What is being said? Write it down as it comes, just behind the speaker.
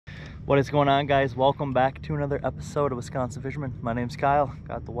What is going on, guys? Welcome back to another episode of Wisconsin Fisherman. My name's Kyle.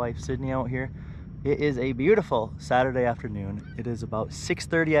 Got the wife Sydney out here. It is a beautiful Saturday afternoon. It is about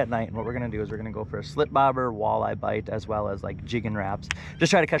 6:30 at night, and what we're gonna do is we're gonna go for a slip bobber, walleye bite, as well as like jigging raps.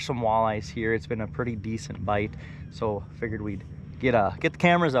 Just try to catch some walleyes here. It's been a pretty decent bite, so figured we'd get the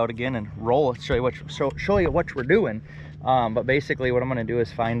cameras out again and roll, show you what we're doing. But basically what I'm gonna do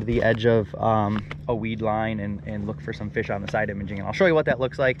is find the edge of a weed line and look for some fish on the side imaging, and I'll show you what that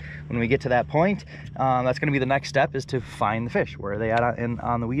looks like when we get to that point. That's gonna be the next step, is to find the fish. Where are they at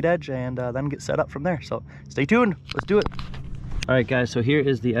on the weed edge, and then get set up from there. So stay tuned, let's do it. All right, guys, so here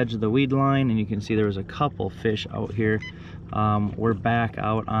is the edge of the weed line, and you can see there was a couple fish out here. We're back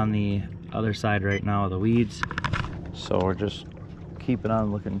out on the other side right now of the weeds, so we're just keeping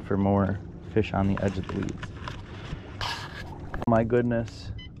on looking for more fish on the edge of the weeds. Oh my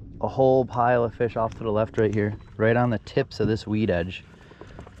goodness, a whole pile of fish off to the left right here, right on the tips of this weed edge.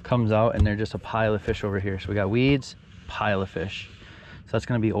 Comes out and they're just a pile of fish over here. So we got weeds, pile of fish. So that's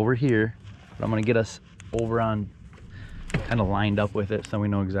gonna be over here, but I'm gonna get us over on, kind of lined up with it so we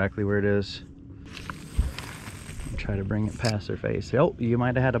know exactly where it is. Try to bring it past their face. Oh, you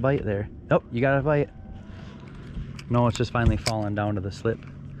might have had a bite there. Nope, you got a bite. No, it's just finally falling down to the slip.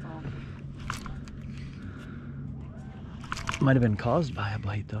 Might have been caused by a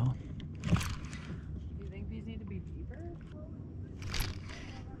bite though. Do you think these need to be deeper?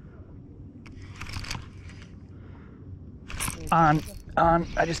 On,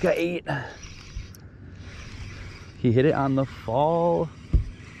 I just got 8. He hit it on the fall.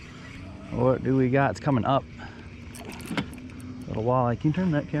 What do we got? It's coming up. Little walleye. Can you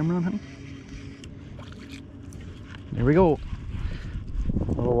turn that camera on, honey? There we go.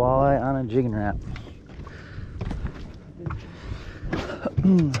 Little walleye on a jigging rap.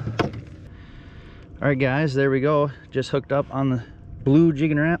 All right, guys, there we go. Just hooked up on the blue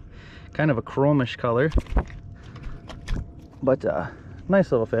jigging rap. Kind of a chromish color, but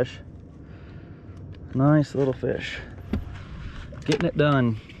nice little fish. Nice little fish. Getting it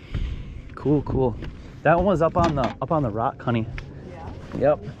done. Cool, cool. That one was up on the rock, honey. Yeah.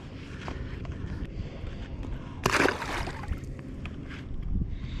 Yep.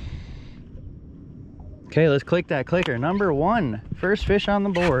 Okay, let's click that clicker. Number 1, first fish on the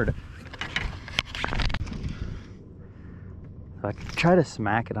board. So I can try to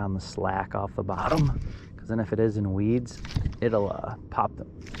smack it on the slack off the bottom, because then if it is in weeds, it'll pop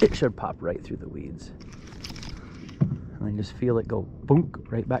them. It should pop right through the weeds. And then just feel it go boonk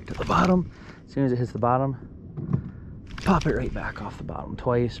right back to the bottom. As soon as it hits the bottom, pop it right back off the bottom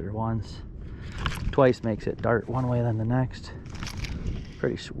twice or once. Twice makes it dart one way then the next.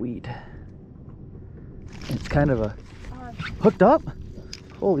 Pretty sweet. It's kind of a hooked up.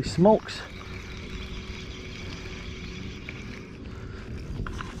 Holy smokes.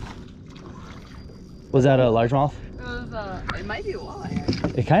 Was that a largemouth? It might be a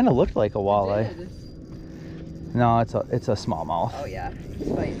walleye. It kind of looked like a walleye. It No, it's a smallmouth. oh yeah, he's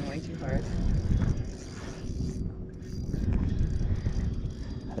fighting way too hard.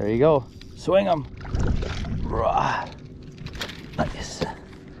 There you go. Swing them. Nice.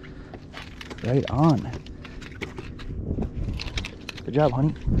 Right on. Good job,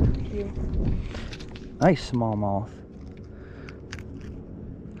 honey. Thank you. Nice smallmouth.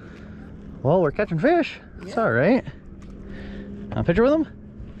 Well, we're catching fish. It's all right. Want a picture with them?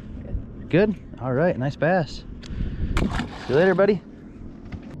 Good. All right, nice bass. See you later, buddy.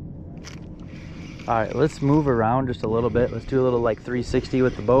 All right, let's move around just a little bit. Let's do a little like 360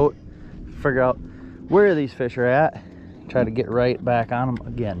 with the boat. Figure out where these fish are at. Try to get right back on them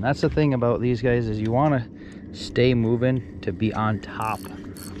again. That's the thing about these guys, is you want to stay moving to be on top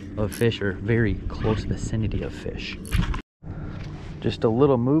of fish, or very close vicinity of fish. Just a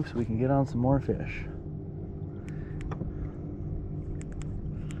little move so we can get on some more fish.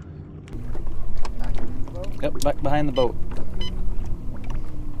 Yep, back behind the boat.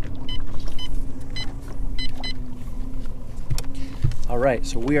 All right,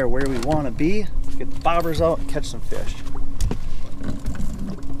 so we are where we want to be. Let's get the bobbers out and catch some fish.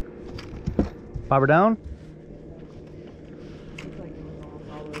 Bobber down.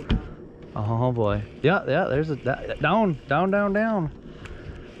 Oh boy. Yeah, there's a down.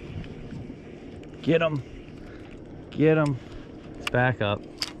 Get him. Let's back up.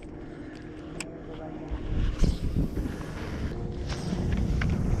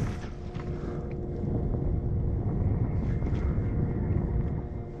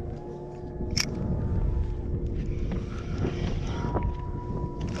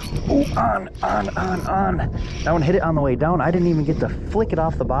 Oh, on. That one hit it on the way down. I didn't even get to flick it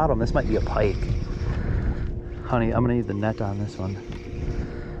off the bottom. This might be a pike. Honey, I'm gonna need the net on this one.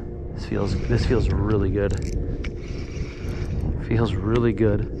 This This feels really good. Feels really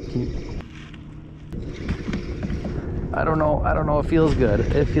good. I don't know, it feels good.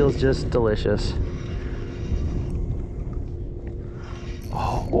 It feels just delicious.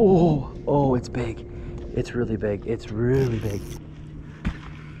 Oh, it's big. It's really big. It's really big.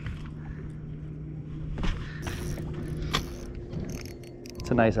 It's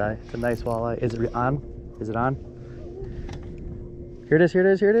a nice eye. It's a nice walleye. Is it on? Is it on? Here it is, here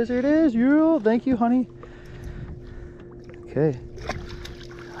it is, here it is, here it is. You, thank you, honey. Okay.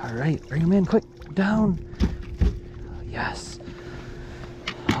 All right, bring him in quick. Down. Yes.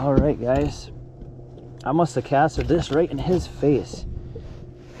 All right, guys. I must have casted this right in his face.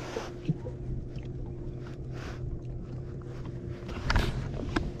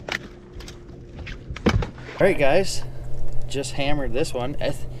 All right, guys. Just hammered this one.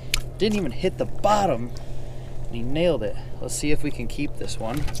 I didn't even hit the bottom, and he nailed it. Let's see if we can keep this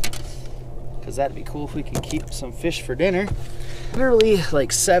one, because that'd be cool if we can keep some fish for dinner. Literally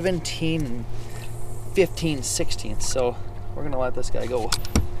like 17 and 15 16ths, so we're gonna let this guy go.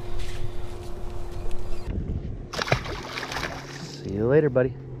 See you later,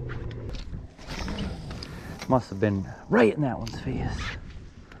 buddy. Must have been right in that one's face.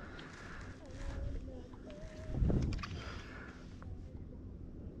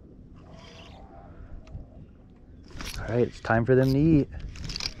 All right, it's time for them to eat.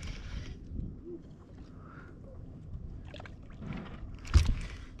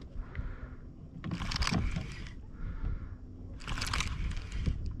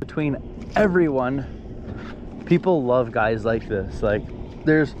 Between everyone, people love guys like this. Like,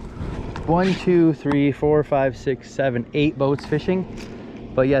 there's 1, 2, 3, 4, 5, 6, 7, 8 boats fishing,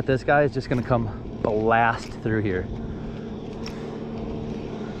 but yet this guy is just gonna come blast through here.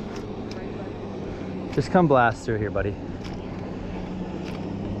 Just come blast through here, buddy.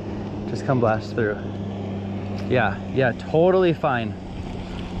 Just come blast through. Yeah, totally fine.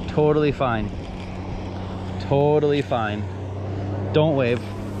 Totally fine. Totally fine. Don't wave.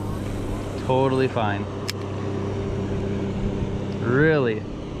 Totally fine. Really?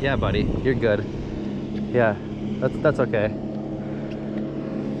 Yeah, buddy, you're good. Yeah, that's okay.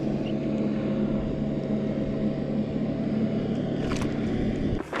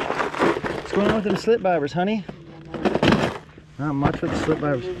 What's going on with them slip bobbers, honey? Not much with the slip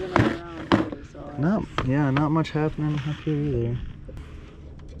bobbers. No, yeah, not much happening up here either.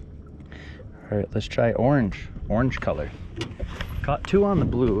 All right, let's try orange color. Caught 2 on the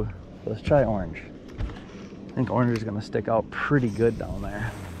blue. Let's try orange. I think orange is gonna stick out pretty good down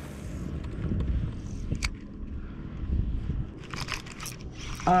there.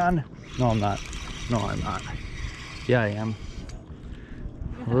 On. No, I'm not. No, I'm not. Yeah, I am.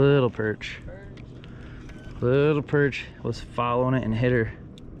 Little perch. Little perch was following it and hit her.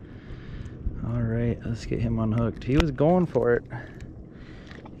 All right, let's get him unhooked. He was going for it.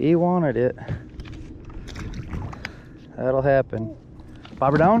 He wanted it. That'll happen.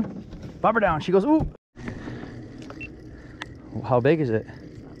 Bob her down. Bob her down. She goes, ooh. How big is it?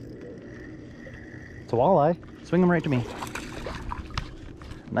 It's a walleye. Swing him right to me.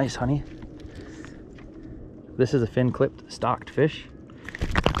 Nice, honey. This is a fin clipped stocked fish.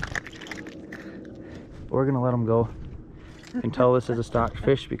 We're gonna let him go. You can tell this is a stocked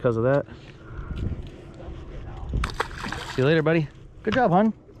fish because of that. See you later, buddy. Good job,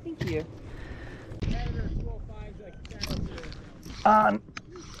 hon. Thank you. On.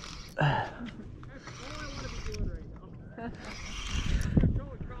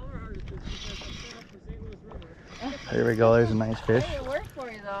 There we go. There's a nice fish. It worked for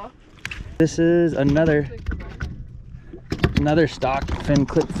you though. This is another stocked fin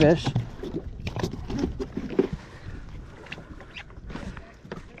clip fish.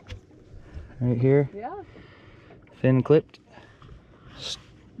 Right here. Yeah. Fin clipped.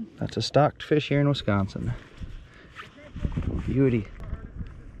 That's a stocked fish here in Wisconsin. Beauty.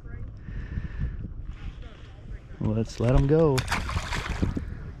 Let's let them go.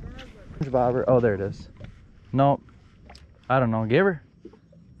 Bobber. Oh, there it is. Nope. I don't know. Give her.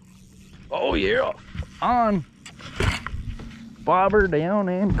 Oh yeah. On. Bobber down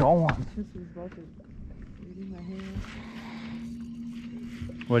and going.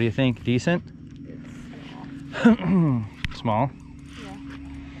 What do you think? Decent? Small. Yeah.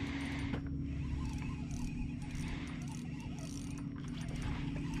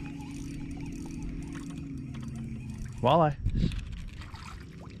 Walleye.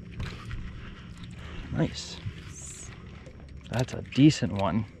 Nice. That's a decent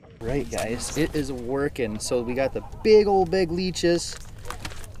one. Right, guys, it is working. So we got the big leeches,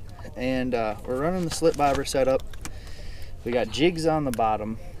 and we're running the slip bobber setup. We got jigs on the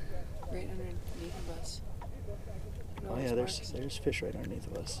bottom. Right underneath of us. Oh yeah, there's fish right underneath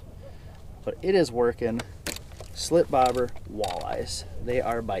of us. But it is working. Slip bobber, walleyes. They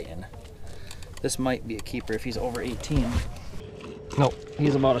are biting. This might be a keeper if he's over 18. Nope,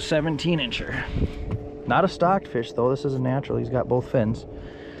 he's about a 17 incher. Not a stocked fish though, this is a natural. He's got both fins.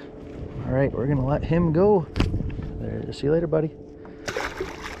 All right, we're gonna let him go. There, see you later, buddy.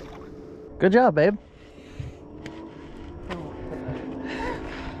 Good job, babe.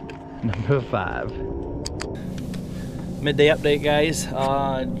 Number 5. Midday update, guys.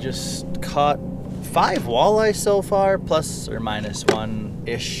 Just caught 5 walleyes so far, plus or minus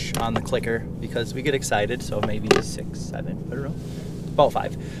 1-ish on the clicker because we get excited. So maybe 6, 7, I don't know. About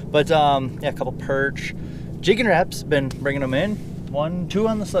 5. But yeah, a couple perch. Jigging Rap's been bringing them in. 1, 2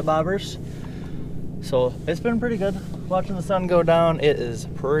 on the slip bobbers. So it's been pretty good. Watching the sun go down. It is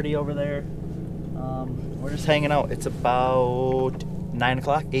pretty over there. We're just hanging out. It's about 9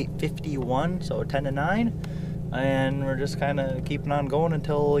 o'clock, 8:51, so 10 to 9. And we're just kind of keeping on going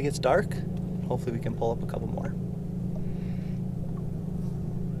until it gets dark. Hopefully we can pull up a couple more.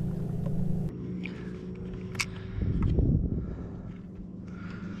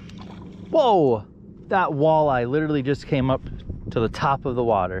 Whoa! That walleye literally just came up to the top of the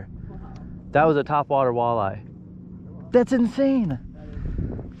water. That was a top water walleye. That's insane.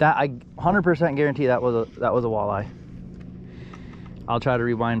 That I 100% guarantee that was a walleye. I'll try to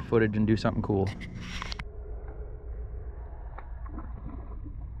rewind footage and do something cool.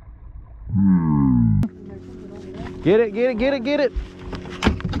 Get it, get it, get it, get it.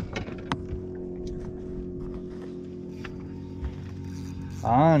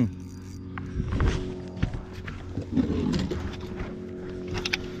 On.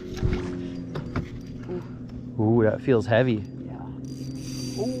 Ooh, that feels heavy. Yeah.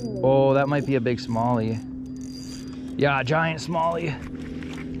 Oh, that might be a big smallie. Yeah, giant smallie.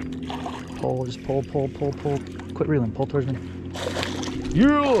 Pull, just pull, pull, pull, pull. Quit reeling, pull towards me.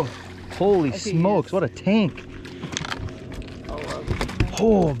 Yeah! Holy smokes, what a tank.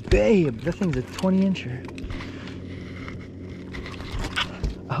 Oh, babe, that thing's a 20 incher.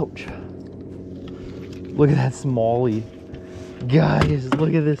 Ouch. Look at that smallie. Guys,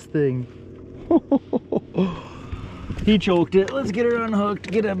 look at this thing. He choked it. Let's get her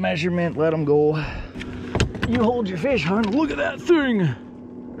unhooked, get a measurement, let him go. You hold your fish, hon. Look at that thing.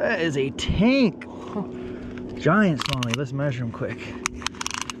 That is a tank. Giant smallie. Let's measure him quick.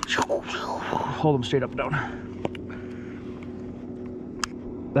 Hold him straight up and down.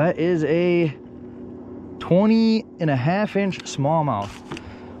 That is a 20.5-inch smallmouth.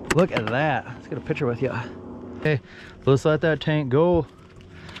 Look at that. Let's get a picture with you. Okay, let's let that tank go.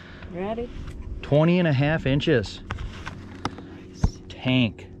 Ready? 20.5 inches.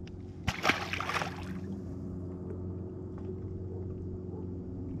 Tank.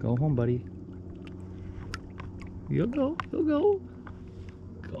 Go home, buddy. You'll go, you'll go.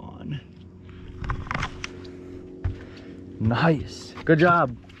 Gone. Nice. Good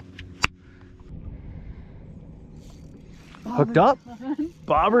job. Hooked up.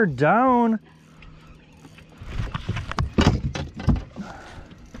 Bobber down.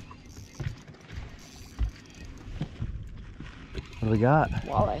 What do we got?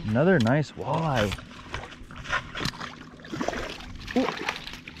 Walleye. Another nice walleye. Ooh.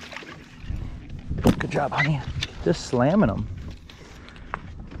 Good job, honey. Just slamming them.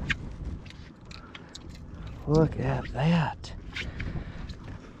 Look at that.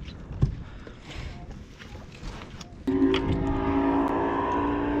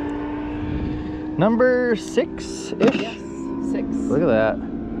 Number 6-ish? Yes, 6. Look at that.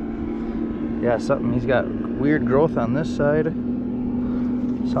 Yeah, something, he's got weird growth on this side.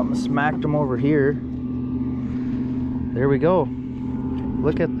 Something smacked him over here. There we go.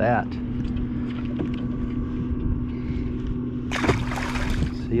 Look at that.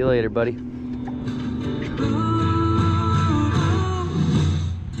 See you later, buddy.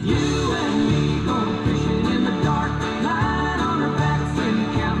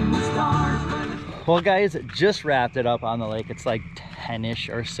 Well, guys, just wrapped it up on the lake. It's like 10-ish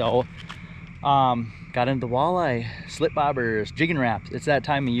or so. Got into walleye, slip bobbers, jigging raps. It's that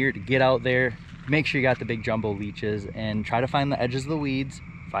time of year to get out there, make sure you got the big jumbo leeches, and try to find the edges of the weeds,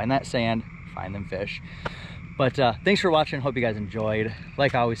 find that sand, find them fish. But thanks for watching. Hope you guys enjoyed.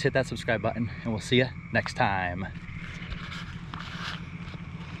 Like always, hit that subscribe button, and we'll see you next time.